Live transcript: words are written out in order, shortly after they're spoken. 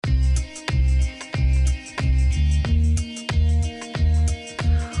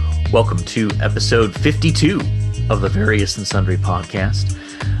Welcome to episode 52 of the Various and Sundry podcast.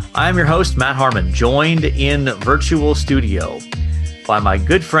 I'm your host, Matt Harmon, joined in virtual studio by my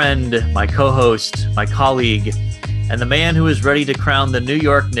good friend, my co-host, my colleague, and the man who is ready to crown the New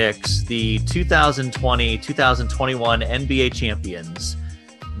York Knicks the 2020-2021 NBA champions,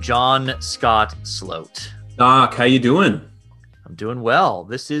 John Scott Sloat. Doc, how you doing? I'm doing well.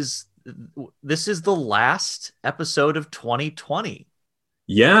 This is the last episode of 2020.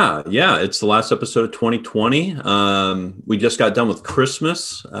 Yeah, it's the last episode of 2020. We just got done with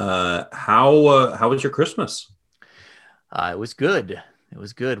Christmas. How was your Christmas? It was good.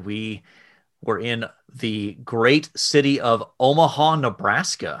 We were in the great city of Omaha,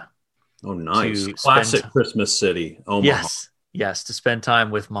 Nebraska. Oh, nice. Classic Christmas city, Omaha. Yes, to spend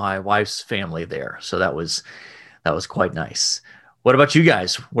time with my wife's family there. So that was quite nice. What about you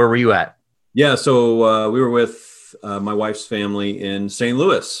guys? Where were you at? Yeah, so we were with my wife's family in St.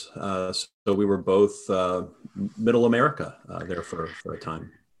 Louis. So we were both middle America there for a time.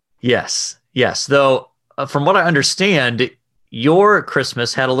 Yes. Though, from what I understand, your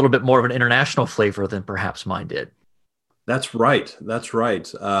Christmas had a little bit more of an international flavor than perhaps mine did. That's right.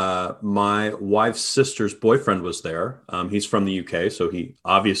 My wife's sister's boyfriend was there. He's from the UK, so he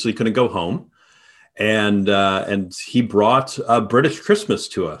obviously couldn't go home. And he brought a British Christmas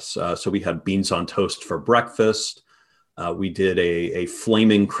to us. So we had beans on toast for breakfast. We did a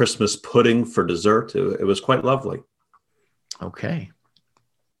flaming Christmas pudding for dessert. It was quite lovely. Okay.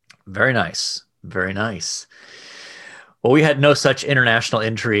 Very nice. Well, we had no such international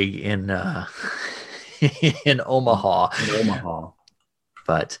intrigue in in Omaha.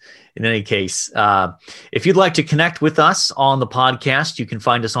 But in any case, if you'd like to connect with us on the podcast, you can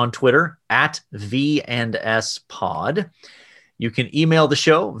find us on Twitter at V&S Pod. You can email the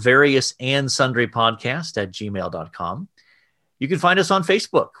show, variousandsundrypodcast@gmail.com. You can find us on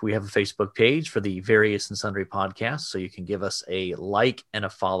Facebook. We have a Facebook page for the Various and Sundry podcast, so you can give us a like and a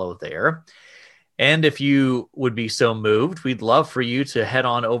follow there. And if you would be so moved, we'd love for you to head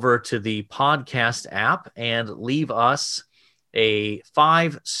on over to the podcast app and leave us a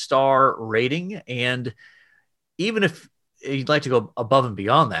 5-star rating. And even if you'd like to go above and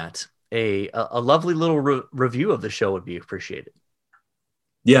beyond that, a lovely little review of the show would be appreciated.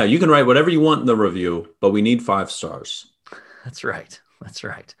 Yeah, you can write whatever you want in the review, but we need 5 stars. That's right.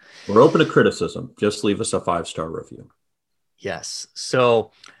 We're open to criticism. Just leave us a 5-star review. Yes.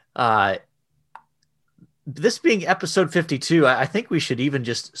 So, this being episode 52, I think we should even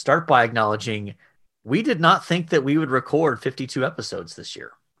just start by acknowledging we did not think that we would record 52 episodes this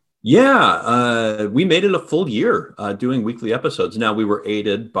year. Yeah, we made it a full year doing weekly episodes. Now, we were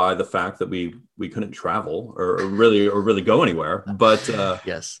aided by the fact that we couldn't travel or really go anywhere. But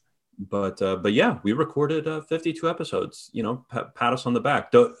yes. But yeah, we recorded 52 episodes. You know, pat us on the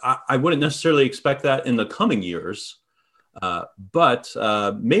back. Though I wouldn't necessarily expect that in the coming years. But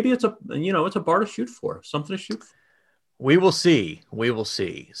maybe it's a bar to shoot for, something to shoot for. We will see.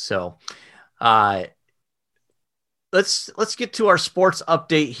 So, let's get to our sports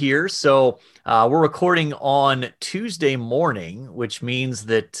update here. So, we're recording on Tuesday morning, which means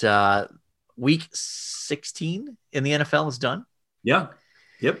that week 16 in the NFL is done. Yeah.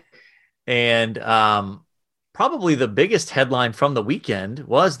 Yep. And probably the biggest headline from the weekend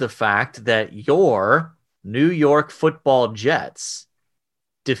was the fact that your New York Football Jets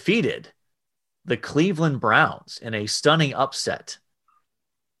defeated the Cleveland Browns in a stunning upset.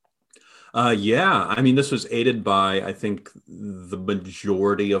 Yeah, I mean, this was aided by, I think, the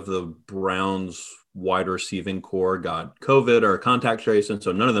majority of the Browns wide receiving core got COVID or contact tracing,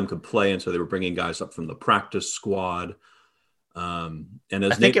 so none of them could play, and so they were bringing guys up from the practice squad. And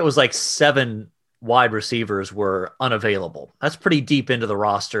I think it was like 7 wide receivers were unavailable. That's pretty deep into the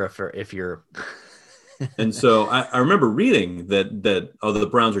roster if you're. And so I remember reading that the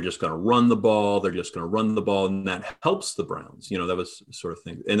Browns are just going to run the ball. They're just going to run the ball, and that helps the Browns. You know, that was sort of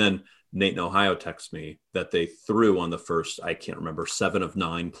thing. And then Nate in Ohio texted me that they threw on the first, I can't remember, 7 of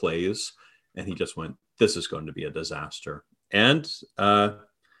 9 plays, and he just went, "This is going to be a disaster." And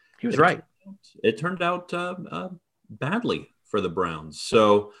he was right. It turned out badly for the Browns.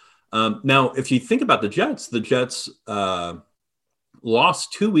 So now, if you think about the Jets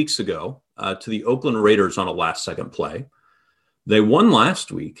lost 2 weeks ago to the Oakland Raiders on a last-second play. They won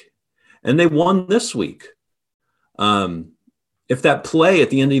last week, and they won this week. If that play at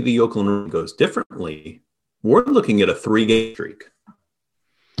the end of the Oakland goes differently, we're looking at a 3-game streak.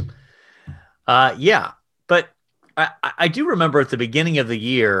 Yeah, but I do remember at the beginning of the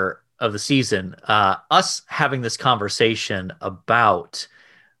year of the season, us having this conversation about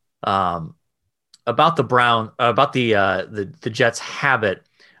the Jets' habit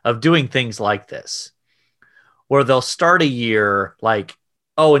of doing things like this, where they'll start a year like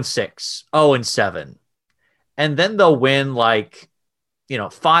 0-6, 0-7, and then they'll win like,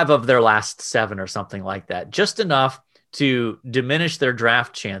 5 of their last 7 or something like that, just enough to diminish their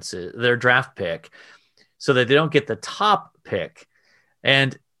draft chances, their draft pick, so that they don't get the top pick.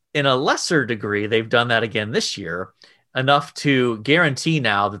 And in a lesser degree, they've done that again this year, enough to guarantee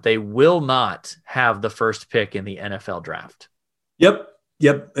now that they will not have the first pick in the NFL draft. Yep.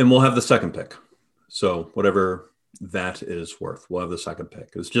 And we'll have the second pick. So whatever that is worth, we'll have the second pick.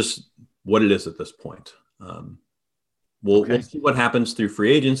 It's just what it is at this point. We'll see what happens through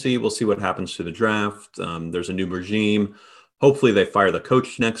free agency. We'll see what happens through the draft. There's a new regime. Hopefully they fire the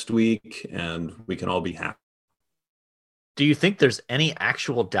coach next week and we can all be happy. Do you think there's any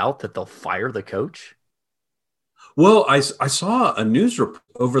actual doubt that they'll fire the coach? Well, I saw a news report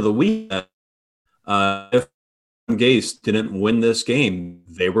over the weekend. If Gase didn't win this game,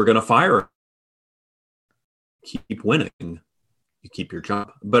 they were going to fire him. Keep winning, you keep your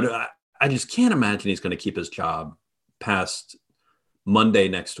job. But I just can't imagine he's going to keep his job past Monday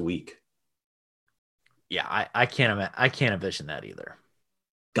next week. Yeah, I can't envision that either.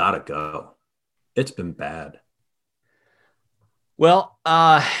 Gotta go. It's been bad. Well,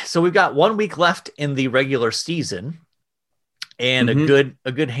 so we've got 1 week left in the regular season, and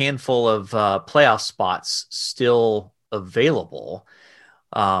a good handful of playoff spots still available.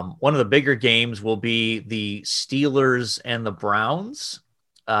 One of the bigger games will be the Steelers and the Browns.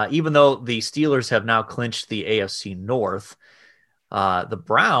 Even though the Steelers have now clinched the AFC North, the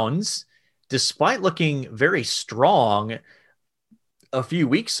Browns, despite looking very strong a few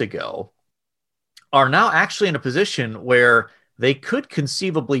weeks ago, are now actually in a position where they could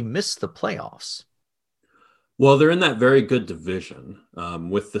conceivably miss the playoffs. Well, they're in that very good division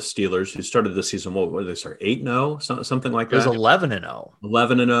with the Steelers, who started the season. What did they start? 8-0, something like that. It was 11-0.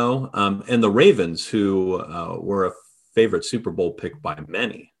 11-0, and the Ravens, who were a favorite Super Bowl pick by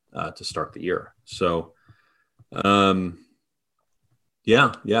many to start the year. So, they're in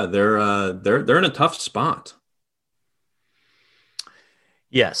a tough spot.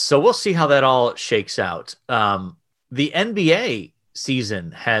 Yes, so we'll see how that all shakes out. The NBA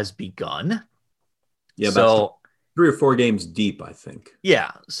season has begun. Yeah, so 3 or 4 games deep, I think.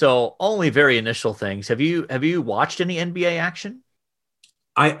 Yeah, so only very initial things. Have you watched any NBA action?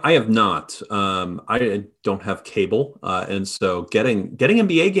 I have not. I don't have cable, and so getting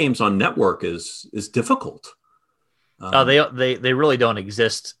NBA games on network is difficult. They really don't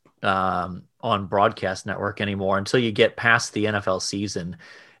exist on broadcast network anymore until you get past the NFL season,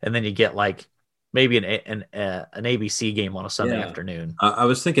 and then you get like maybe an ABC game on a Sunday afternoon. I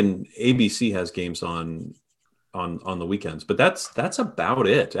was thinking ABC has games on the weekends, but that's about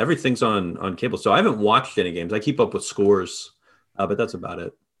it. Everything's on cable, so I haven't watched any games. I keep up with scores, but that's about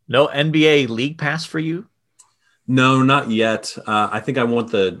it. No NBA League Pass for you? No, not yet. I think I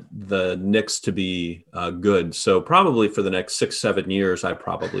want the Knicks to be good. So probably for the next 6-7 years, I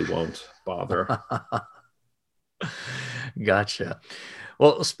probably won't bother. Gotcha.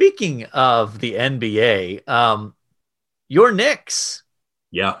 Well, speaking of the NBA, your Knicks.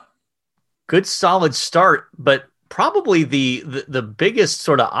 Yeah. Good solid start, but probably the biggest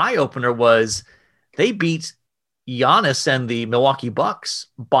sort of eye-opener was they beat Giannis and the Milwaukee Bucks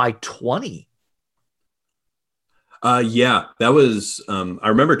by 20. That was, I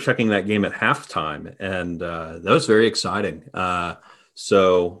remember checking that game at halftime, and that was very exciting.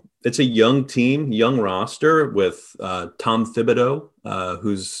 So it's a young team, young roster with Tom Thibodeau,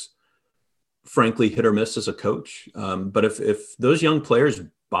 who's frankly hit or miss as a coach. But if those young players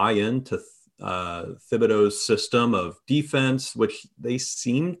buy into Thibodeau's system of defense, which they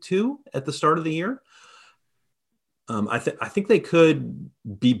seem to at the start of the year, I think they could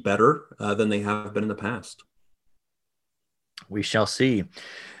be better than they have been in the past. We shall see.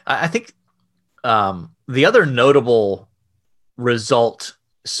 I think the other notable result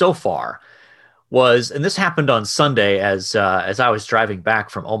so far was, and this happened on Sunday as I was driving back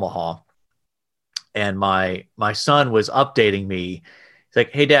from Omaha, and my son was updating me. He's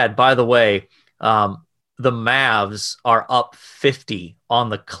like, "Hey, Dad, by the way, the Mavs are up 50 on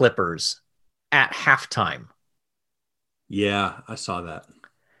the Clippers at halftime." Yeah, I saw that.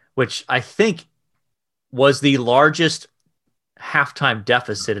 Which I think was the largest halftime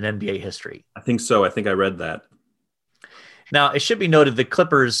deficit in NBA history. I think so. I think I read that. Now, it should be noted the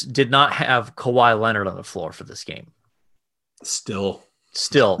Clippers did not have Kawhi Leonard on the floor for this game. Still,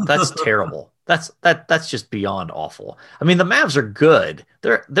 that's terrible. That's just beyond awful. I mean, the Mavs are good.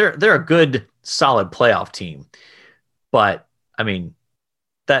 They're a good, solid playoff team. But I mean,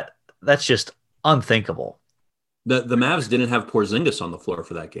 that's just unthinkable. The Mavs didn't have Porzingis on the floor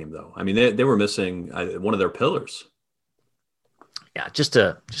for that game, though. I mean, they were missing one of their pillars. Yeah, just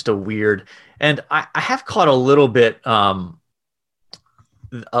a weird. And I have caught a little bit a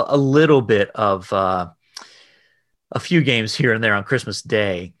little bit of a few games here and there on Christmas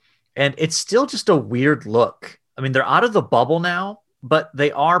Day, and it's still just a weird look. I mean, they're out of the bubble now, but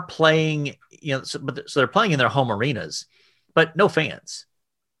they are playing, so they're playing in their home arenas, but no fans.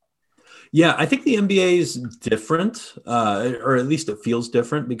 Yeah, I think the NBA is different, or at least it feels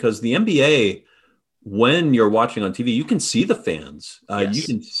different, because the NBA, when you're watching on TV, you can see the fans. Yes. You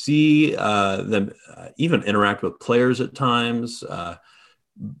can see them even interact with players at times.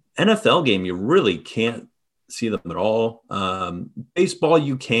 NFL game, you really can't see them at all. Baseball,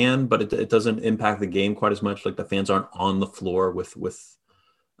 you can, but it doesn't impact the game quite as much. Like the fans aren't on the floor with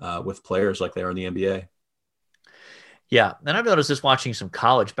players like they are in the NBA. Yeah, and I've noticed this watching some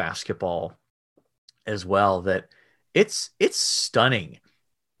college basketball as well, that it's stunning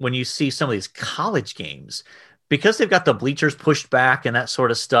when you see some of these college games, because they've got the bleachers pushed back and that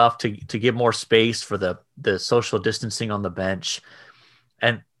sort of stuff to give more space for the social distancing on the bench.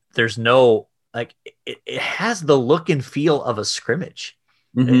 And there's no, like, it has the look and feel of a scrimmage.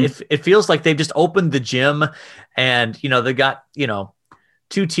 Mm-hmm. It feels like they've just opened the gym and, they got,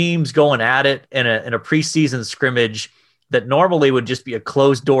 two teams going at it in a preseason scrimmage that normally would just be a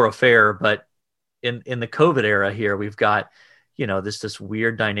closed door affair. But in the COVID era here, we've got, this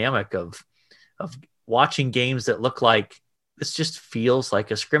weird dynamic of watching games that look like this just feels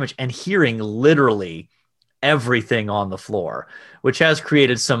like a scrimmage and hearing literally everything on the floor, which has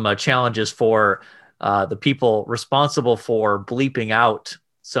created some challenges for the people responsible for bleeping out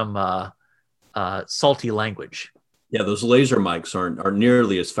some salty language. Yeah, those laser mics aren't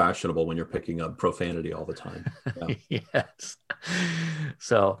nearly as fashionable when you're picking up profanity all the time. Yeah. Yes.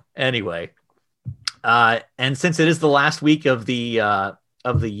 So anyway, and since it is the last week of the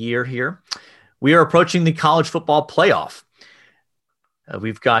year here, we are approaching the college football playoff.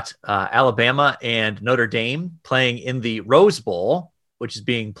 We've got Alabama and Notre Dame playing in the Rose Bowl, which is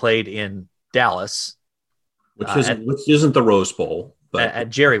being played in Dallas, which isn't the Rose Bowl, but at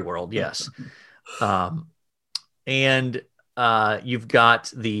Jerry World. Yes. And you've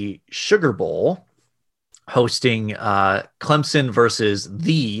got the Sugar Bowl hosting Clemson versus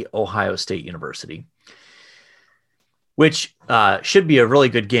the Ohio State University, which should be a really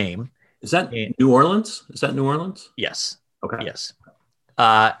good game. Is that New Orleans? Is that New Orleans? Yes. Okay. Yes.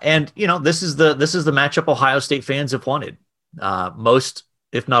 And this is the matchup Ohio State fans have wanted. Most,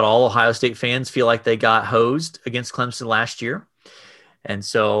 if not all, Ohio State fans feel like they got hosed against Clemson last year. And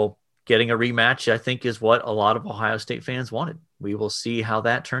so getting a rematch, I think, is what a lot of Ohio State fans wanted. We will see how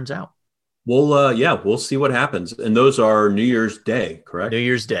that turns out. We'll see what happens. And those are New Year's Day, correct? New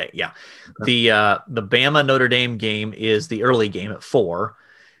Year's Day, yeah. Okay. The Bama Notre Dame game is the early game at 4,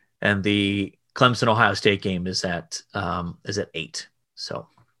 and the Clemson Ohio State game is at 8. So,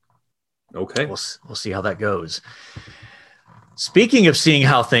 okay, we'll see how that goes. Speaking of seeing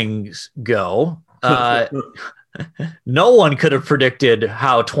how things go, no one could have predicted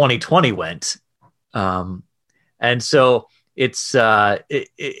how 2020 went, and so it's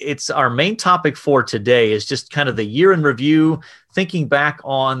our main topic for today is just kind of the year in review, thinking back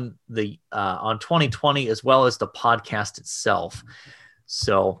on 2020 as well as the podcast itself.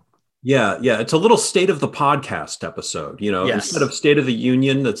 So. Yeah. It's a little state of the podcast episode, yes. Instead of State of the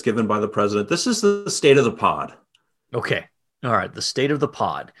Union that's given by the president. This is the state of the pod. Okay. All right. The state of the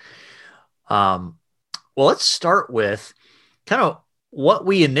pod. Well, let's start with kind of what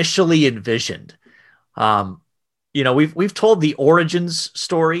we initially envisioned. We've told the origins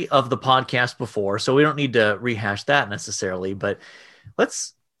story of the podcast before, so we don't need to rehash that necessarily, but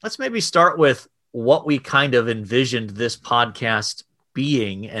let's maybe start with what we kind of envisioned this podcast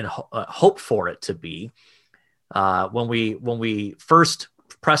being and hope for it to be when we first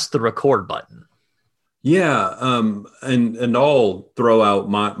pressed the record button. Yeah, and I'll throw out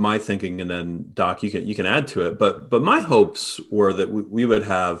my thinking, and then Doc, you can add to it. But my hopes were that we would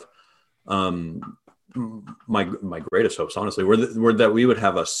have my greatest hopes, honestly, were that we would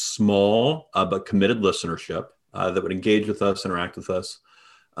have a small but committed listenership that would engage with us, interact with us.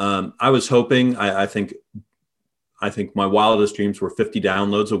 I was hoping, I think my wildest dreams were 50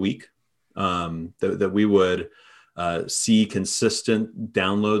 downloads a week, that we would see consistent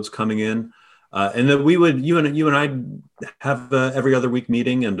downloads coming in, and that we would, you and I have every other week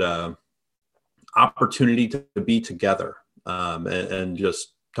meeting and opportunity to be together and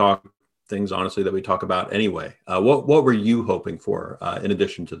just talk things honestly that we talk about anyway. What were you hoping for in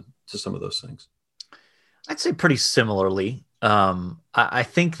addition to some of those things? I'd say pretty similarly. I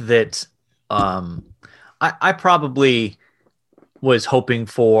think that I probably was hoping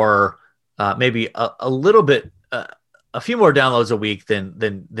for maybe a little bit, a few more downloads a week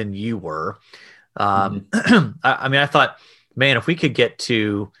than you were. I mean, I thought, man, if we could get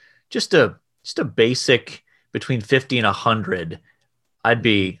to just a basic between 50 and 100, I'd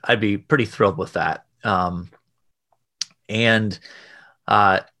be pretty thrilled with that. And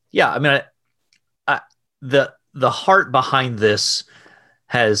yeah, I mean, the heart behind this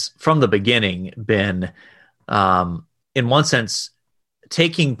has from the beginning been, in one sense,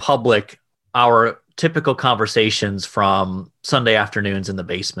 taking public our typical conversations from Sunday afternoons in the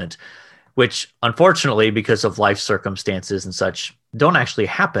basement, which unfortunately, because of life circumstances and such, don't actually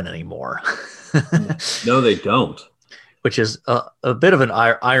happen anymore. No, they don't. Which is a bit of an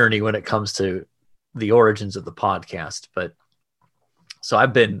irony when it comes to the origins of the podcast. But so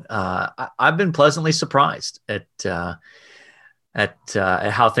I've been pleasantly surprised at how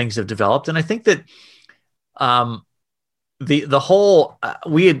things have developed, and I think that the whole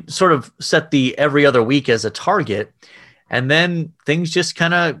we had sort of set the every other week as a target, and then things just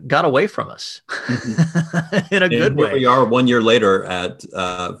kind of got away from us in a good way. We are 1 year later at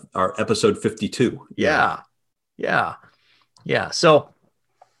our episode 52. Yeah. So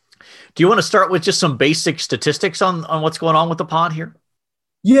do you want to start with just some basic statistics on what's going on with the pod here?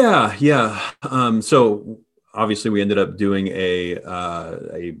 Yeah. So obviously we ended up doing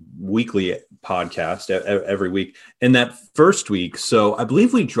a weekly podcast every week. In that first week, so I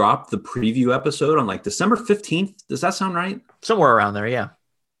believe we dropped the preview episode on like December 15th. Does that sound right? Somewhere around there, yeah.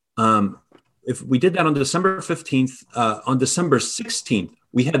 If we did that on December 15th, on December 16th,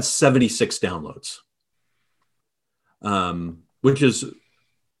 we had 76 downloads, which is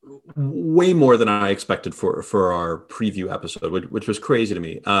way more than I expected for our preview episode, which was crazy to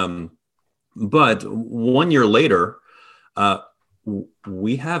me. But 1 year later,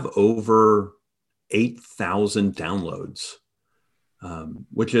 we have over 8,000 downloads,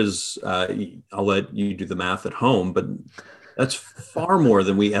 which is, I'll let you do the math at home, but that's far more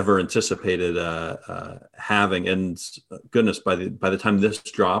than we ever anticipated having. And goodness, by the time this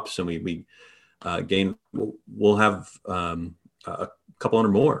drops and we gain, we'll have a couple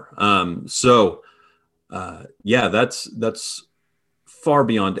hundred more. Yeah, that's far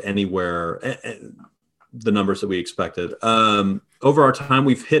beyond anywhere the numbers that we expected. Over our time,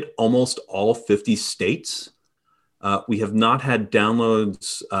 we've hit almost all 50 states. We have not had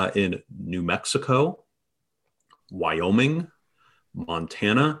downloads in New Mexico, Wyoming,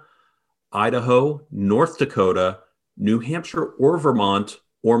 Montana, Idaho, North Dakota, New Hampshire, or Vermont,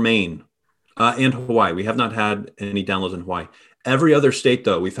 or Maine, and Hawaii. We have not had any downloads in Hawaii. Every other state,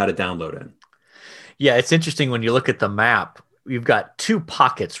 though, we've had a download in. Yeah, it's interesting when you look at the map. You've got two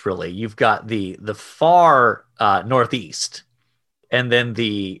pockets, really. You've got the far northeast, and then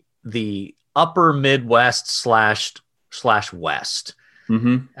the upper Midwest slash West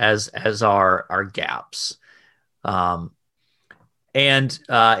as our gaps. And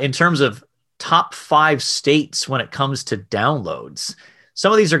in terms of top 5 states when it comes to downloads,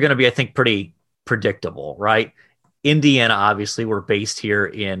 some of these are going to be, I think, pretty predictable, right? Indiana, obviously, we're based here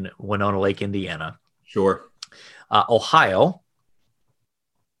in Winona Lake, Indiana. Sure. Ohio,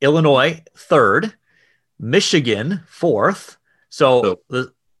 Illinois, 3rd, Michigan, 4th. So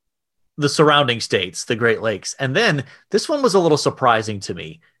the surrounding states, the Great Lakes. And then this one was a little surprising to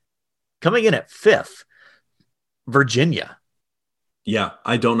me. Coming in at 5th, Virginia. Yeah,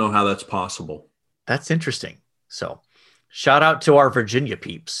 I don't know how that's possible. That's interesting. So shout out to our Virginia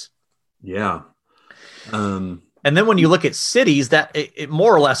peeps. Yeah. And then when you look at cities, that it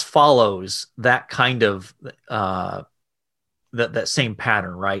more or less follows that kind of that same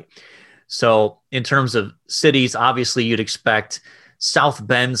pattern, right? So in terms of cities, obviously you'd expect South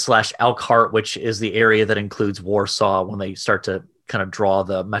Bend / Elkhart, which is the area that includes Warsaw when they start to kind of draw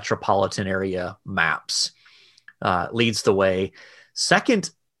the metropolitan area maps, leads the way. Second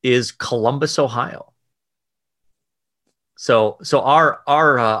is Columbus, Ohio. So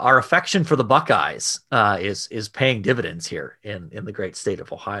our affection for the Buckeyes is paying dividends here in the great state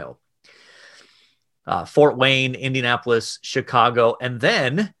of Ohio. Fort Wayne, Indianapolis, Chicago, and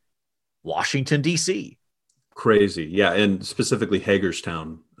then Washington, D.C. Crazy. Yeah. And specifically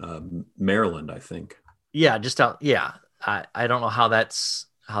Hagerstown, Maryland, I think. Yeah. Just out. Yeah. I don't know how that's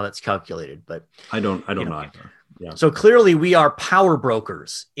calculated, but I don't know either. Yeah. So clearly we are power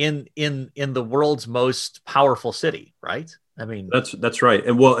brokers in the world's most powerful city, right? I mean, that's right.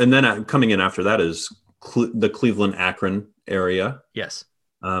 And then coming in after that is the Cleveland, Akron area. Yes.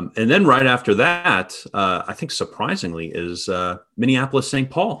 And then right after that, I think surprisingly is Minneapolis, St.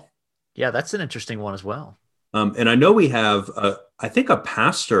 Paul. Yeah, that's an interesting one as well. And I know we have I think a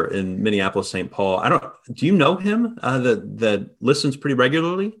pastor in Minneapolis, St. Paul. Do you know him that listens pretty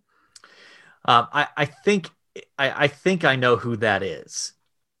regularly? I think I know who that is.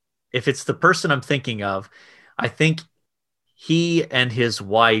 If it's the person I'm thinking of, I think he and his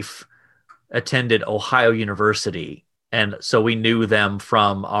wife attended Ohio University. And so we knew them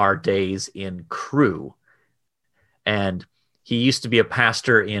from our days in Crew. And he used to be a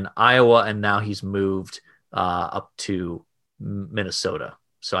pastor in Iowa, and now he's moved up to Minnesota.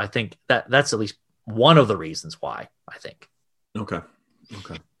 So I think that's at least one of the reasons why, I think. Okay.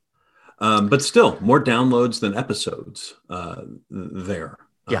 Okay. But still, more downloads than episodes there.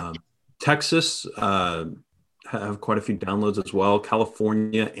 Yeah. Texas have quite a few downloads as well.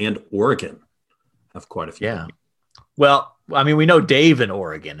 California and Oregon have quite a few. Yeah. Well, I mean, we know Dave in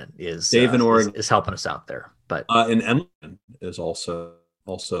Oregon is helping us out there, but and Emily is also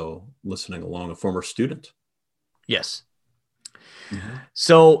listening along, a former student. Yes. Mm-hmm.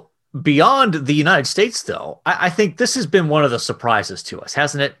 So beyond the United States, though, I think this has been one of the surprises to us,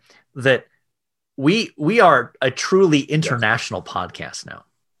 hasn't it? That we are a truly international podcast now.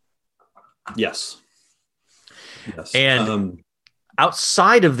 Yes. Yes. And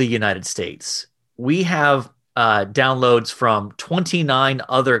outside of the United States, we have downloads from 29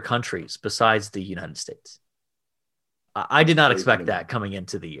 other countries besides the United States. I did not expect that coming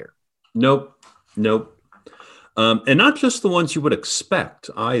into the year. Nope. And not just the ones you would expect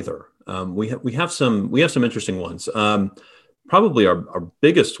either. We have some interesting ones. Probably our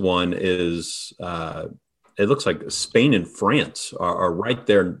biggest one is it looks like Spain and France are right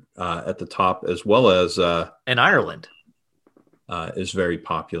there at the top, as well as and Ireland is very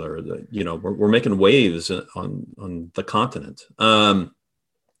popular. We're making waves on the continent. And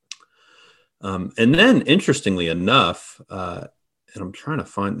then, interestingly enough, and I'm trying to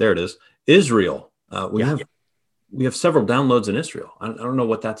find, there it is, Israel. We have several downloads in Israel. I don't know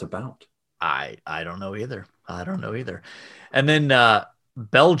what that's about. I don't know either. And then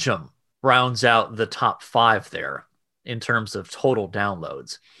Belgium rounds out the top 5 there in terms of total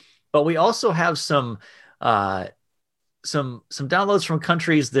downloads. But we also have some downloads from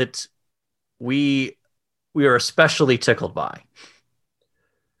countries that we are especially tickled by.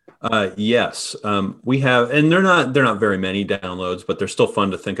 Yes, we have, and they're not very many downloads, but they're still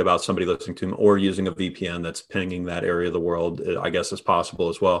fun to think about somebody listening to them or using a VPN that's pinging that area of the world, I guess, is possible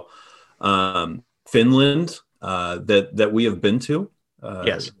as well. Finland, that we have been to.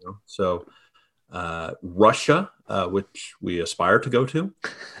 Yes. So Russia, which we aspire to go to.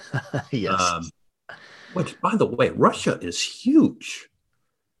 Yes. Which, by the way, Russia is huge.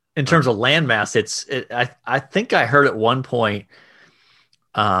 In terms of landmass, I think I heard at one point,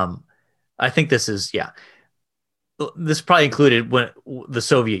 I think this probably included when the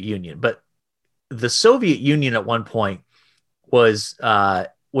Soviet Union, but the Soviet Union at one point was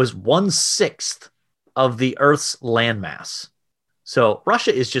 1/6 of the Earth's landmass. So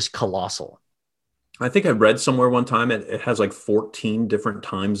Russia is just colossal. I think I read somewhere one time it has like 14 different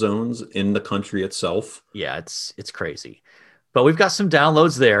time zones in the country itself. Yeah, it's crazy. But we've got some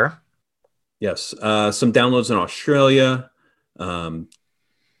downloads there. Yes, some downloads in Australia,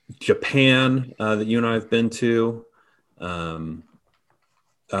 Japan that you and I have been to, the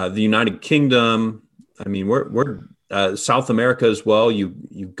United Kingdom. I mean, we're South America as well.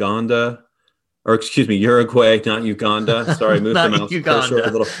 Uruguay, not Uganda. Sorry, I moved the mouse cursor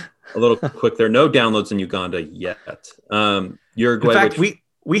a little quick there. No downloads in Uganda yet. Uruguay. In fact,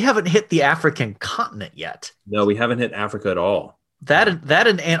 we haven't hit the African continent yet. No, we haven't hit Africa at all. That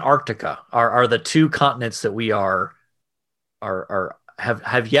and Antarctica are the 2 continents that we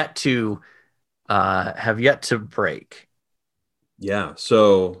have yet to break. Yeah,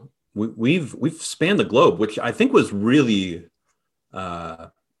 so we've spanned the globe, which I think was really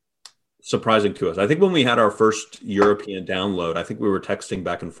surprising to us. I think when we had our first European download, I think we were texting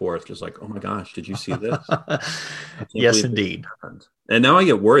back and forth, just like, "Oh my gosh, did you see this?" Yes, indeed. And now I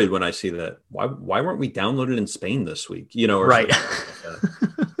get worried when I see that. Why weren't we downloaded in Spain this week? Or right. I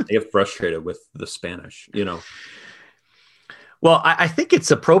get frustrated with the Spanish. Well, I think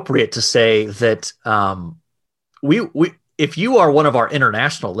it's appropriate to say that we if you are one of our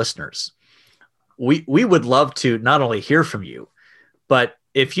international listeners, we would love to not only hear from you, but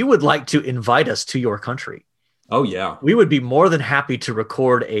if you would like to invite us to your country. Oh yeah, we would be more than happy to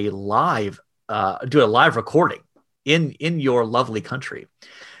record do a live recording in your lovely country.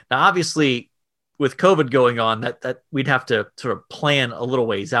 Now, obviously, with COVID going on, that we'd have to sort of plan a little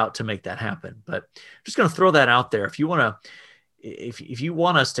ways out to make that happen. But I'm just going to throw that out there. If you want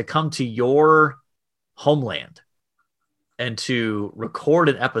us to come to your homeland and to record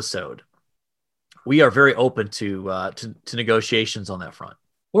an episode, we are very open to negotiations on that front.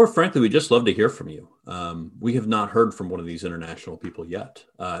 Or frankly, we just love to hear from you. We have not heard from one of these international people yet,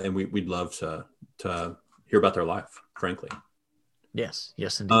 and we'd love to hear about their life, frankly. Yes,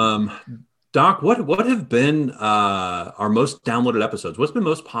 indeed. Doc, what have been our most downloaded episodes? What's been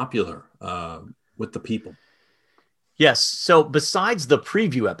most popular with the people? Yes. So besides the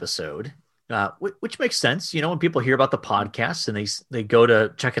preview episode, which makes sense, when people hear about the podcast and they go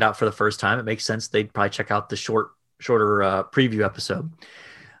to check it out for the first time, it makes sense they'd probably check out the shorter preview episode.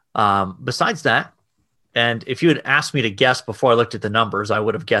 Besides that, and if you had asked me to guess before I looked at the numbers, I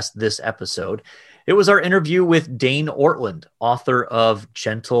would have guessed this episode. It was our interview with Dane Ortland, author of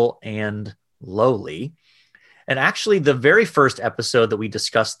Gentle and Lowly. And actually, the very first episode that we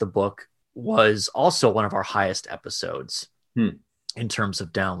discussed the book was also one of our highest episodes in terms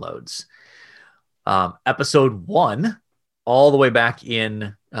of downloads. Episode 1, all the way back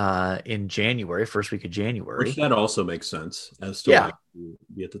in January, first week of January. Which that also makes sense as still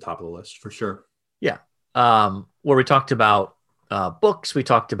be at the top of the list for sure. Yeah. Where we talked about books, we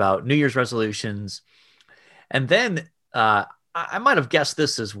talked about New Year's resolutions. And then I might have guessed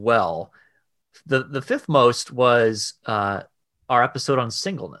this as well. The fifth most was our episode on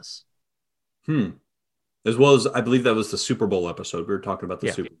singleness. As well as, I believe that was the Super Bowl episode. We were talking about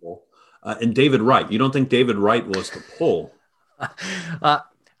the Super Bowl. And David Wright. You don't think David Wright was the pull?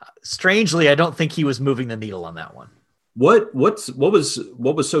 Strangely, I don't think he was moving the needle on that one. What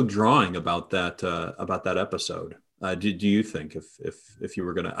was so drawing about that episode? Do you think if you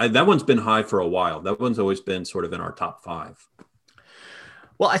were gonna, that one's been high for a while. That one's always been sort of in our top 5.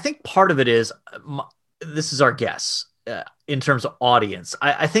 Well, I think part of it is this is our guess in terms of audience.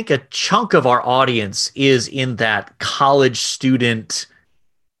 I think a chunk of our audience is in that college student,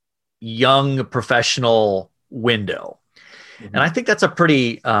 young professional window. And I think that's a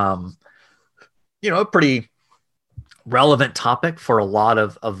pretty, a pretty relevant topic for a lot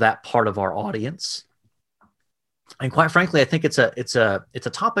of that part of our audience. And quite frankly, I think it's a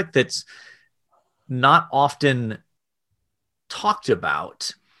topic that's not often talked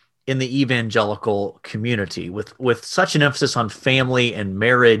about in the evangelical community with such an emphasis on family and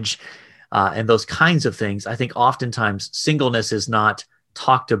marriage and those kinds of things. I think oftentimes singleness is not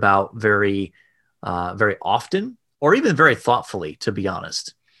talked about very often, or even very thoughtfully, to be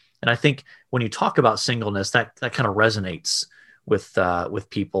honest. And I think when you talk about singleness, that kind of resonates with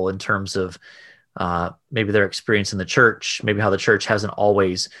people in terms of maybe their experience in the church, maybe how the church hasn't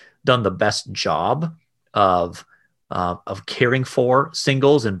always done the best job of caring for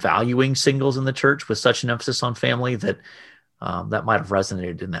singles and valuing singles in the church with such an emphasis on family that might have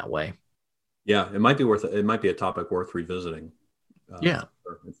resonated in that way. Yeah, it might be a topic worth revisiting. In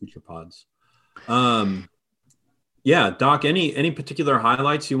future pods. Doc, any particular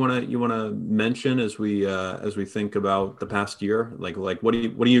highlights you want to mention as we think about the past year? Like what are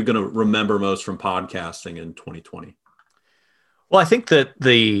you going to remember most from podcasting in 2020? Well, I think that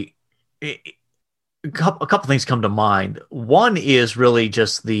a couple things come to mind. One is really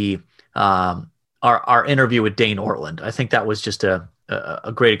just our interview with Dane Ortland. I think that was just a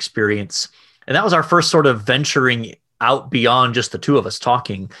great experience, and that was our first sort of venturing out beyond just the two of us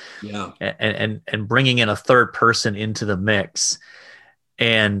talking, and bringing in a third person into the mix.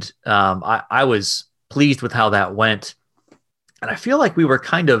 And I was pleased with how that went. And I feel like we were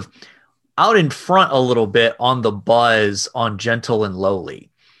kind of out in front a little bit on the buzz on Gentle and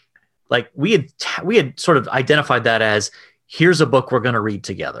Lowly. Like we had sort of identified that as, here's a book we're going to read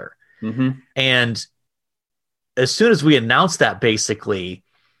together. Mm-hmm. And as soon as we announced that, basically,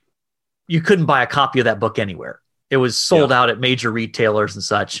 you couldn't buy a copy of that book anywhere. It was sold out at major retailers and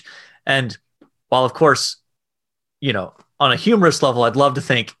such. And while, of course, on a humorous level, I'd love to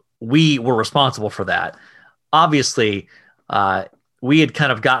think we were responsible for that. Obviously, we had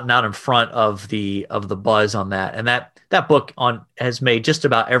kind of gotten out in front of the buzz on that. And that book has made just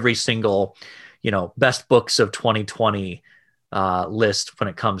about every single, best books of 2020 list when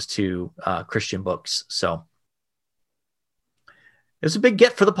it comes to Christian books. So it was a big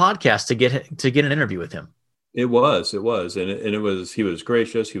get for the podcast to get an interview with him. It was, and it was. He was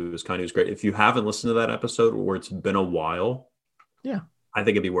gracious. He was kind. He was great. If you haven't listened to that episode, or it's been a while, I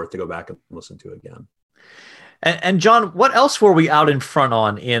think it'd be worth to go back and listen to again. And John, what else were we out in front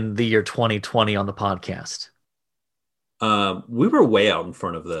on in the year 2020 on the podcast? We were way out in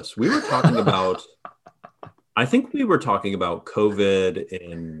front of this. We were talking about. I think we were talking about COVID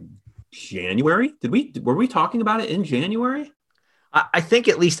in January. Were we talking about it in January? I think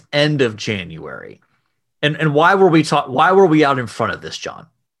at least end of January. And why were we out in front of this, John?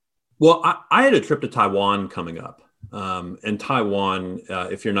 Well, I had a trip to Taiwan coming up. And Taiwan,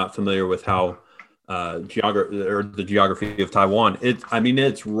 if you're not familiar with how the geography of Taiwan.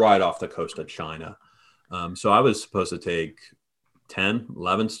 It's right off the coast of China. So I was supposed to take 10,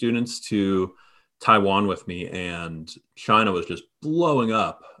 11 students to Taiwan with me, and China was just blowing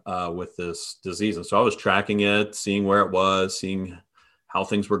up with this disease. And so I was tracking it, seeing where it was, seeing how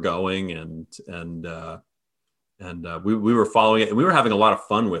things were going, and we were following it, and we were having a lot of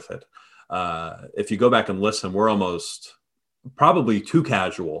fun with it. If you go back and listen, we're almost probably too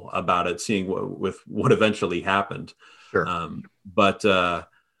casual about it, seeing what eventually happened. Sure.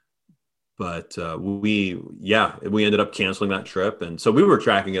 We ended up canceling that trip, and so we were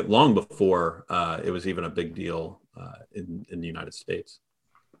tracking it long before it was even a big deal in the United States.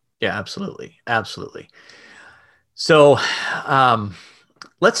 Yeah, absolutely. So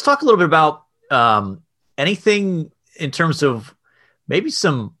let's talk a little bit about anything in terms of maybe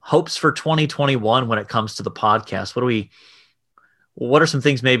some hopes for 2021 when it comes to the podcast. What are some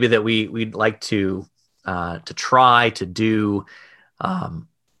things maybe that we'd like to try to do?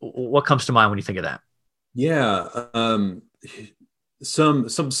 What comes to mind when you think of that? Yeah, some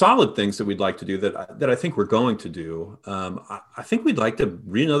solid things that we'd like to do that I think we're going to do. I think we'd like to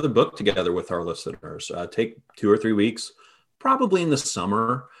read another book together with our listeners. Take 2 or 3 weeks, probably in the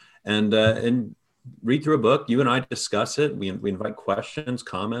summer, and read through a book. You and I discuss it. We invite questions,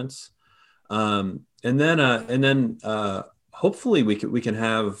 comments, and then hopefully we can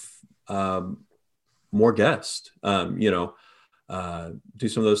have more guests. Do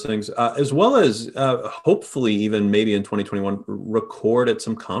some of those things, as well as hopefully even maybe in 2021 record at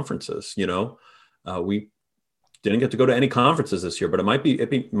some conferences. We didn't get to go to any conferences this year, but it might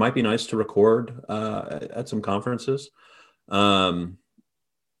be nice to record at some conferences.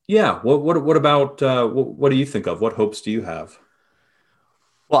 Yeah. What about what do you think of? What hopes do you have?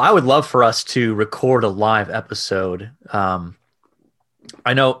 Well, I would love for us to record a live episode.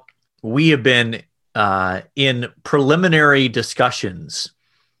 I know we have been in preliminary discussions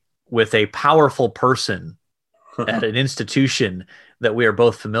with a powerful person at an institution that we are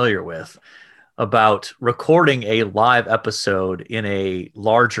both familiar with about recording a live episode in a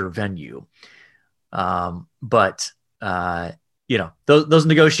larger venue. But those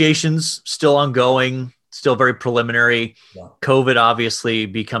negotiations still ongoing, still very preliminary. Yeah. COVID obviously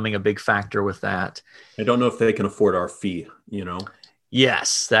becoming a big factor with that. I don't know if they can afford our fee,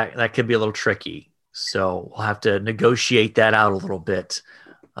 Yes, that could be a little tricky. So we'll have to negotiate that out a little bit.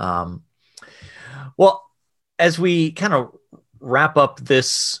 Well, as we kind of wrap up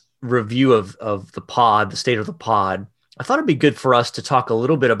this review of the pod, the state of the pod, I thought it'd be good for us to talk a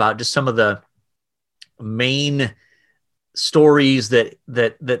little bit about just some of the main stories that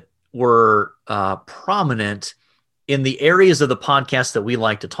were prominent in the areas of the podcast that we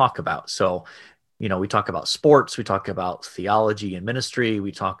like to talk about. So, we talk about sports, we talk about theology and ministry,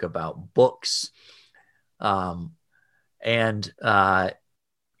 we talk about books, we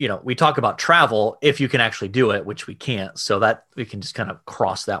talk about travel if you can actually do it, which we can't. So that we can just kind of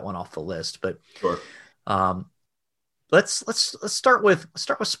cross that one off the list. But sure. Let's start with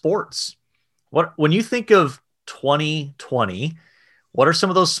sports. When you think of 2020, what are some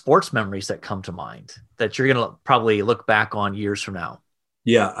of those sports memories that come to mind that you're going to probably look back on years from now?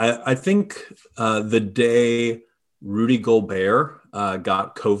 Yeah, I think the day Rudy Gobert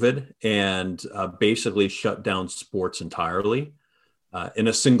got COVID and basically shut down sports entirely in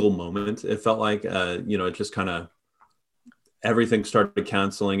a single moment. It felt like, it just kind of everything started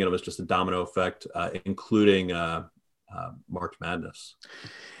canceling, and it was just a domino effect, including March Madness.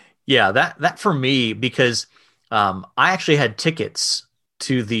 Yeah, that for me, because I actually had tickets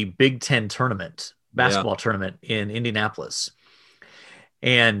to the Big Ten tournament, basketball tournament in Indianapolis.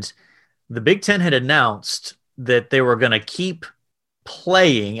 And the Big Ten had announced that they were going to keep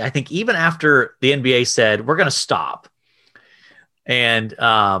playing, I think even after the NBA said, we're going to stop. And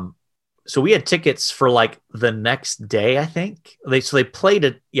so we had tickets for like the next day, I think. They played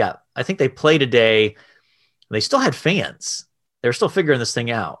it. Yeah, I think they played a day. They still had fans. They were still figuring this thing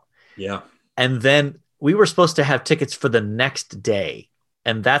out. Yeah. And then we were supposed to have tickets for the next day.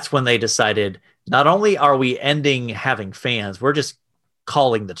 And that's when they decided, not only are we ending having fans, we're just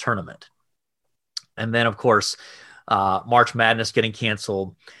calling the tournament. And then, of course, March Madness getting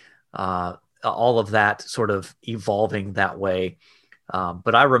canceled, all of that sort of evolving that way.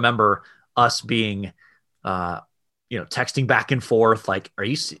 But I remember us being, texting back and forth, like, are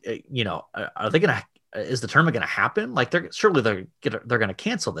they going to, is the tournament going to happen? Like, they're going to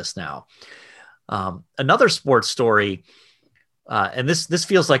cancel this now. Another sports story, and this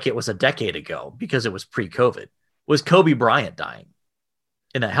feels like it was a decade ago because it was pre-COVID, was Kobe Bryant dying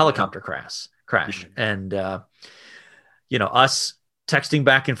in a helicopter crash. And, us texting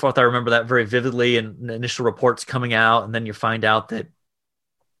back and forth. I remember that very vividly, and the initial reports coming out. And then you find out that,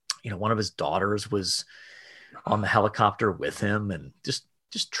 one of his daughters was on the helicopter with him, and just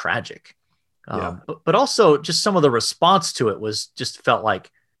tragic. Yeah. But also just some of the response to it just felt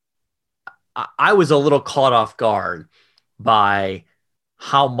like I was a little caught off guard by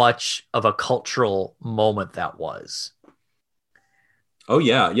how much of a cultural moment that was. Oh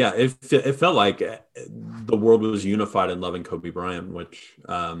yeah. Yeah. It felt like the world was unified in loving Kobe Bryant, which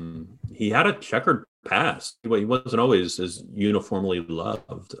he had a checkered past. He wasn't always as uniformly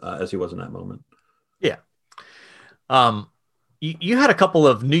loved as he was in that moment. Yeah. You had a couple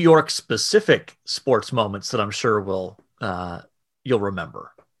of New York specific sports moments that I'm sure you'll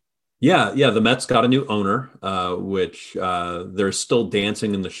remember. Yeah. The Mets got a new owner, which they're still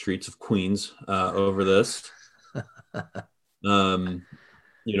dancing in the streets of Queens over this. For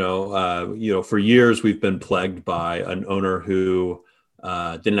years we've been plagued by an owner who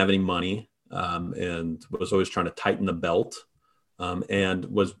didn't have any money and was always trying to tighten the belt, and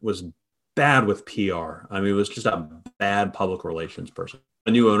was bad with PR. I mean, it was just a bad public relations person.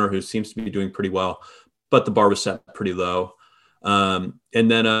 A new owner who seems to be doing pretty well, but the bar was set pretty low. And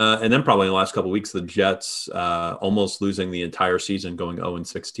then probably in the last couple of weeks, the Jets almost losing the entire season, going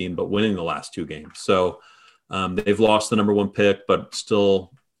 0-16, but winning the last 2 games. So they've lost the number 1 pick, but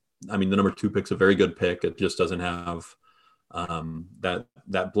still, I mean, the number 2 pick's a very good pick. It just doesn't have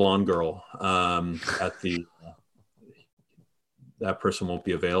that blonde girl that person won't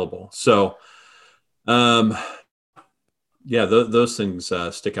be available. So, those things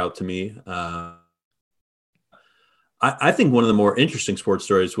stick out to me. I think one of the more interesting sports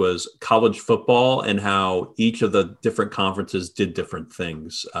stories was college football and how each of the different conferences did different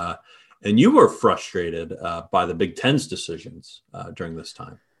things. And you were frustrated by the Big Ten's decisions during this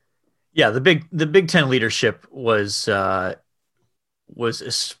time. Yeah, the Big Ten leadership was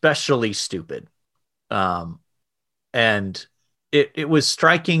especially stupid, and it was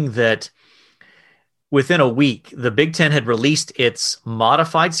striking that within a week, the Big Ten had released its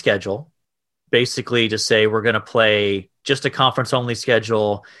modified schedule, basically to say we're going to play just a conference-only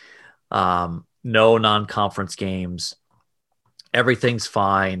schedule, no non-conference games, everything's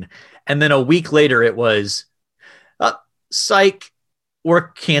fine. And then a week later, it was, psych, we're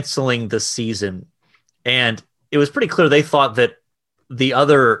canceling the season. And it was pretty clear they thought that the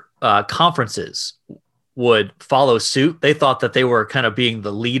other conferences would follow suit. They thought that they were kind of being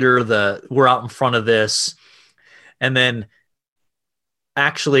the leader, we're out in front of this. And then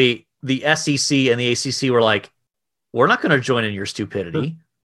actually the SEC and the ACC were like, we're not going to join in your stupidity.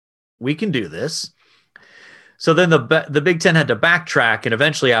 We can do this. So then the Big Ten had to backtrack, and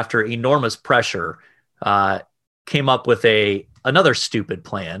eventually, after enormous pressure, came up with another stupid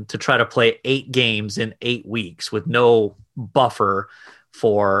plan to try to play 8 games in 8 weeks with no buffer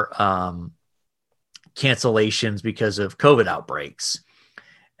for cancellations because of COVID outbreaks.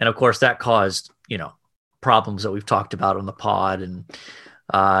 And of course, that caused problems that we've talked about on the pod, and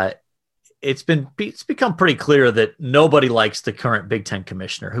it's become pretty clear that nobody likes the current Big Ten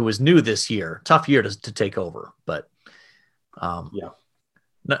commissioner, who was new this year. Tough year to take over, but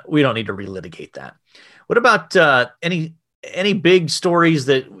we don't need to relitigate that. What about any big stories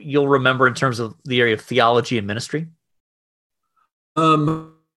that you'll remember in terms of the area of theology and ministry? I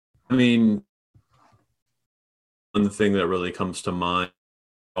mean, one thing that really comes to mind,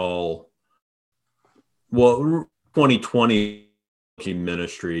 2020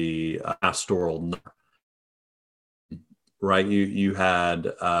 ministry, pastoral, right? You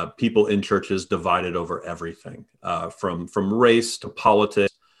had people in churches divided over everything, from race to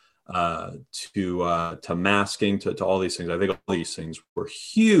politics, to masking, to all these things. I think all these things were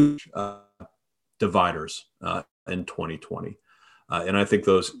huge dividers in 2020. And I think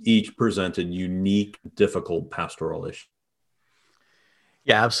those each presented unique, difficult pastoral issues.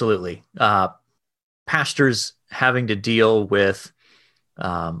 Yeah, absolutely. Pastors having to deal with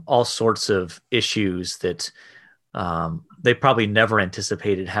all sorts of issues that they probably never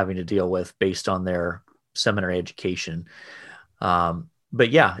anticipated having to deal with based on their seminary education.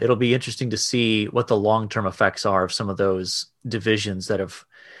 But yeah, it'll be interesting to see what the long-term effects are of some of those divisions that have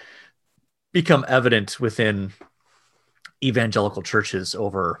become evident within evangelical churches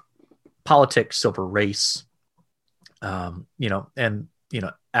over politics, over race, and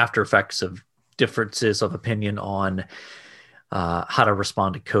after effects of differences of opinion on how to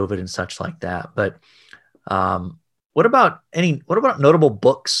respond to COVID and such like that. But what about notable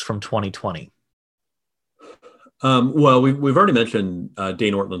books from 2020? Well, we've already mentioned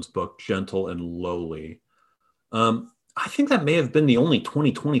Dane Ortland's book, Gentle and Lowly. I think that may have been the only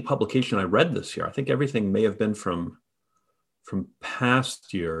 2020 publication I read this year. I think everything may have been from from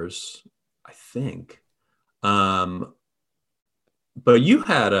past years, I think. But you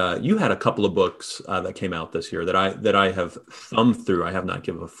had a couple of books that came out this year that I have thumbed through. I have not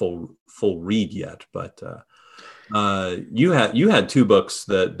given a full read yet, but you had two books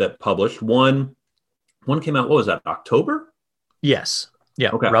that published. One came out. What was that? October? Yes.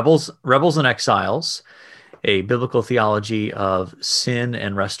 Yeah. Okay. Rebels and Exiles, a biblical theology of sin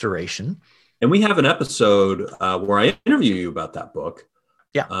and restoration. And we have an episode where I interview you about that book.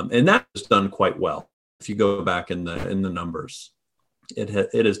 Yeah. And that is done quite well. If you go back in the numbers,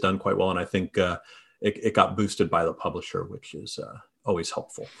 it is done quite well. And I think it got boosted by the publisher, which is always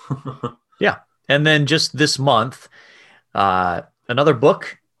helpful. Yeah. And then just this month, another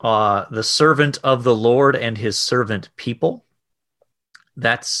book, The Servant of the Lord and His Servant People.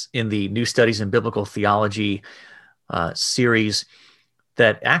 That's in the New Studies in Biblical Theology series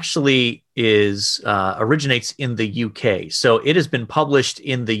that actually originates in the UK. So it has been published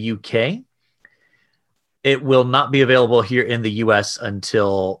in the UK. It will not be available here in the US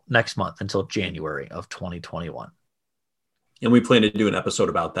until next month, until January of 2021. And we plan to do an episode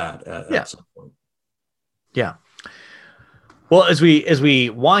about that at some point. Yeah. Well, as we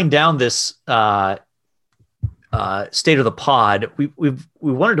wind down this state of the pod, we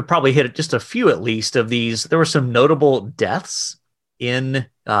wanted to probably hit just a few at least of these. There were some notable deaths in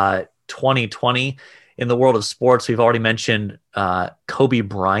 2020 in the world of sports. We've already mentioned Kobe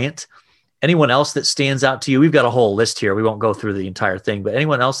Bryant. Anyone else that stands out to you? We've got a whole list here. We won't go through the entire thing, but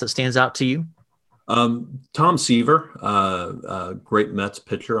anyone else that stands out to you? Tom Seaver, great Mets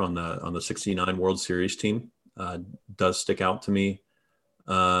pitcher on the '69 World Series team, does stick out to me.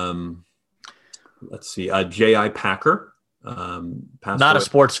 Let's see, J.I. Packer. Not away. A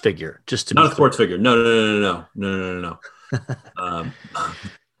sports figure, just to not be a clear. Sports figure. No.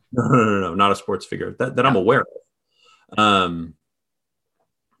 No, not a sports figure that I'm aware of.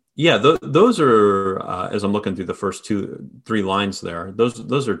 Those are as I'm looking through the first 2-3 lines there.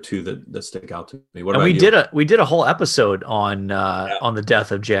 Those are two that stick out to me. What and about we did a whole episode on the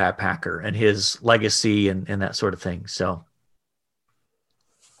death of J.I. Packer and his legacy and that sort of thing. So,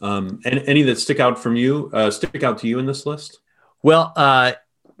 and any that stick out to you in this list? Well,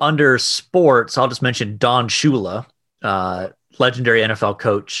 under sports, I'll just mention Don Shula, legendary NFL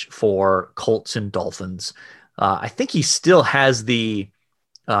coach for Colts and Dolphins. I think he still has the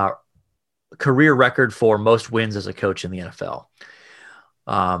career record for most wins as a coach in the NFL.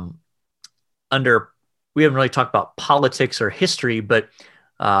 We haven't really talked about politics or history, but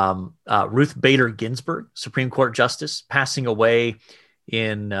Ruth Bader Ginsburg, Supreme Court Justice, passing away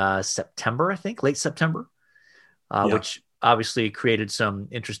in September, I think, late September, which obviously created some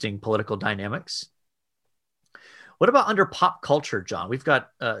interesting political dynamics. What about under pop culture, John? We've got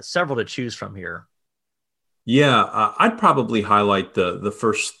several to choose from here. Yeah, I'd probably highlight the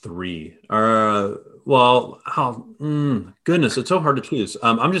first three. Goodness, it's so hard to choose.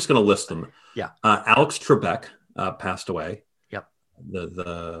 I'm just going to list them. Yeah. Alex Trebek passed away. Yep.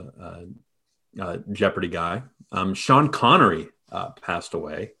 The Jeopardy guy. Sean Connery passed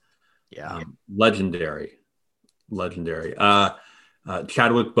away. Yeah. Legendary.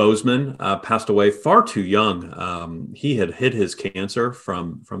 Chadwick Boseman passed away far too young. He had hid his cancer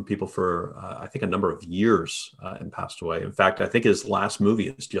from people for I think a number of years and passed away. In fact, I think his last movie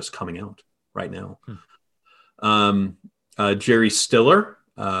is just coming out right now. Jerry Stiller,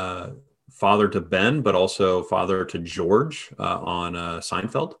 father to Ben, but also father to George on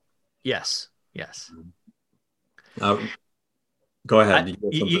Seinfeld. Yes. Go ahead.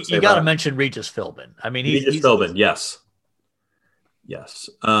 You got to mention Regis Philbin. I mean, Regis Philbin. Yes.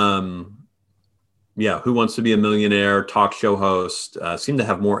 Who Wants to Be a Millionaire, talk show host, seemed to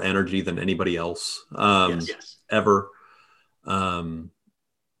have more energy than anybody else ever. I'd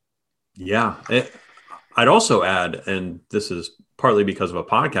also add, and this is partly because of a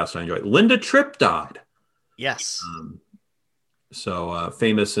podcast I enjoy, Linda Tripp died. Yes.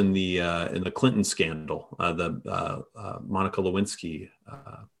 Famous in the Clinton scandal, the Monica Lewinsky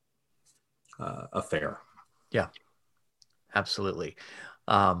affair. Yeah. Absolutely.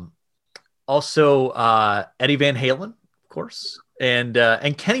 Also, Eddie Van Halen, of course, and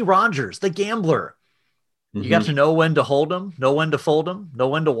Kenny Rogers, the gambler. You got to know when to hold him, know when to fold him, know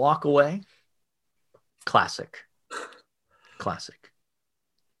when to walk away. Classic.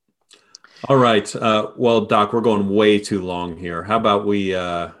 All right. Well, Doc, we're going way too long here. How about we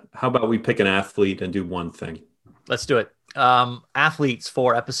pick an athlete and do one thing? Let's do it. Athletes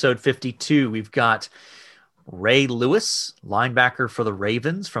for episode 52. We've got Ray Lewis, linebacker for the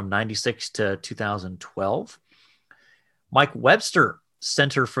Ravens from 96 to 2012. Mike Webster,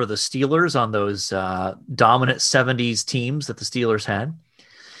 center for the Steelers on those dominant 70s teams that the Steelers had.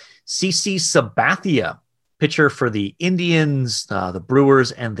 CC Sabathia, pitcher for the Indians, the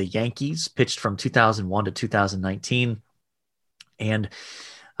Brewers, and the Yankees, pitched from 2001 to 2019. And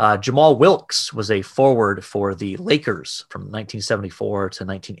Jamal Wilkes was a forward for the Lakers from 1974 to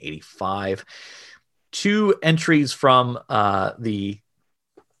 1985. 2 entries from the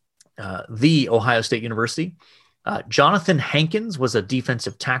Ohio State University. Jonathan Hankins was a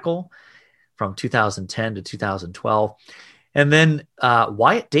defensive tackle from 2010 to 2012. And then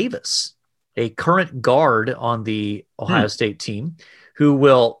Wyatt Davis, a current guard on the Ohio State team, who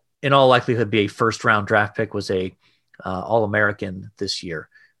will, in all likelihood, be a first-round draft pick, was a All-American this year.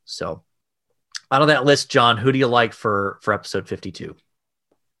 So out of that list, John, who do you like for episode 52?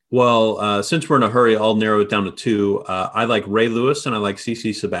 Well, since we're in a hurry, I'll narrow it down to 2. I like Ray Lewis and I like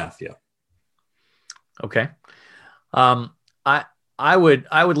CC Sabathia. Okay. I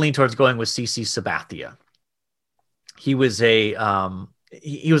would lean towards going with CC Sabathia. He was a guy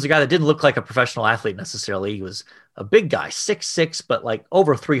that didn't look like a professional athlete necessarily. He was a big guy, 6'6", but like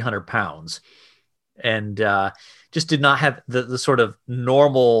over 300 pounds, and just did not have the sort of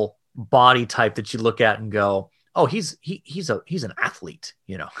normal body type that you look at and go, oh, he's an athlete,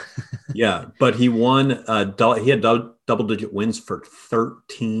 you know. Yeah, but he won. He had double-digit wins for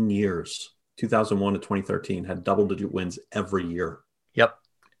 13 years. 2001 to 2013 had double-digit wins every year. Yep,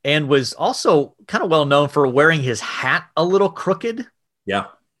 and was also kind of well known for wearing his hat a little crooked. Yeah.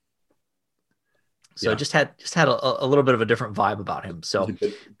 So just had a little bit of a different vibe about him. So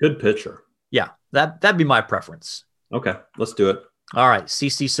good pitcher. Yeah, that'd be my preference. Okay, let's do it. All right,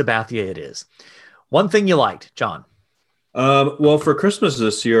 CC Sabathia it is. One thing you liked, John? Well, for Christmas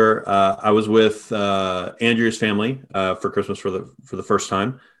this year, I was with Andrea's family for Christmas for the first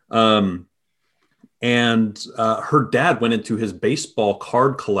time. And her dad went into his baseball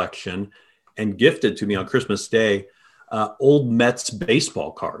card collection and gifted to me on Christmas Day old Mets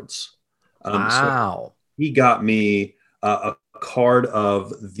baseball cards. Wow. So he got me a card of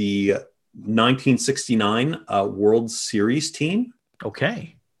the 1969 World Series team.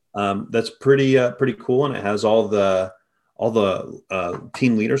 Okay. That's pretty cool, and it has all the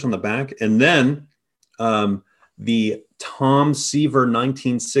team leaders on the back, and then the Tom Seaver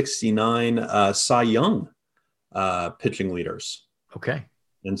 1969 Cy Young pitching leaders. Okay.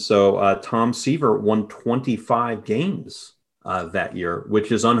 And so Tom Seaver won 25 games that year,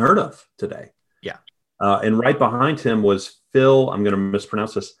 which is unheard of today. Yeah. And right behind him was Phil, I'm going to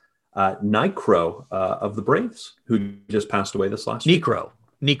mispronounce this, Niekro of the Braves, who just passed away this last week.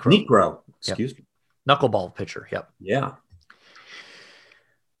 Niekro. Excuse me. Knuckleball pitcher. Yep. Yeah.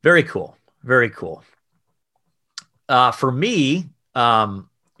 Very cool. Very cool. For me, when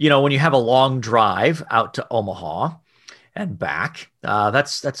you have a long drive out to Omaha and back,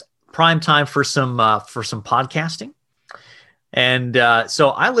 that's prime time for some podcasting. And so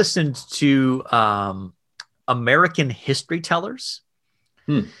I listened to American History Tellers.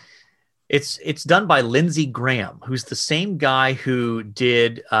 It's done by Lindsey Graham, who's the same guy who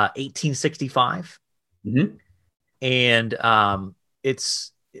did 1865. Mm-hmm. And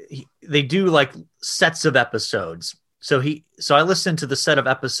they do like sets of episodes. So I listened to the set of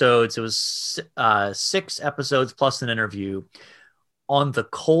episodes. It was 6 episodes plus an interview on the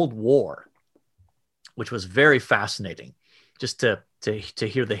Cold War, which was very fascinating, just to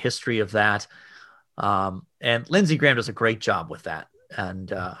hear the history of that. And Lindsey Graham does a great job with that,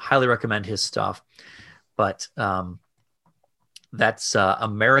 and highly recommend his stuff. But that's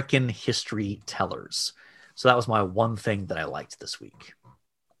American History Tellers. So that was my one thing that I liked this week.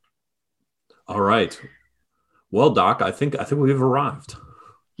 All right. Well, Doc, I think we've arrived.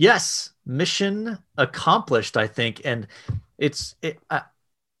 Yes, mission accomplished, I think. And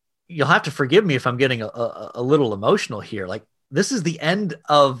you'll have to forgive me if I'm getting a little emotional here. Like, this is the end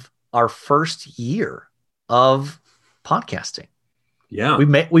of our first year of podcasting. Yeah.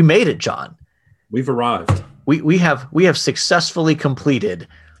 We made it, John. We've arrived. We have successfully completed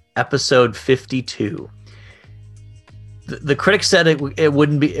episode 52. The critics said it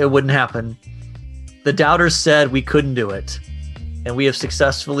wouldn't happen. The doubters said we couldn't do it. And we have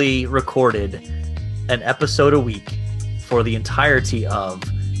successfully recorded an episode a week for the entirety of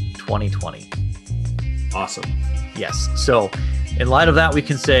 2020. Awesome. Yes. So in light of that, we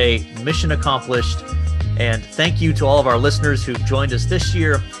can say mission accomplished. And thank you to all of our listeners who've joined us this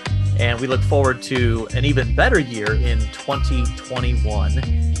year. And we look forward to an even better year in 2021.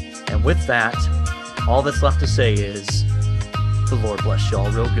 And with that, all that's left to say is the Lord bless you all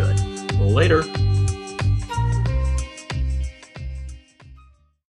real good. Later.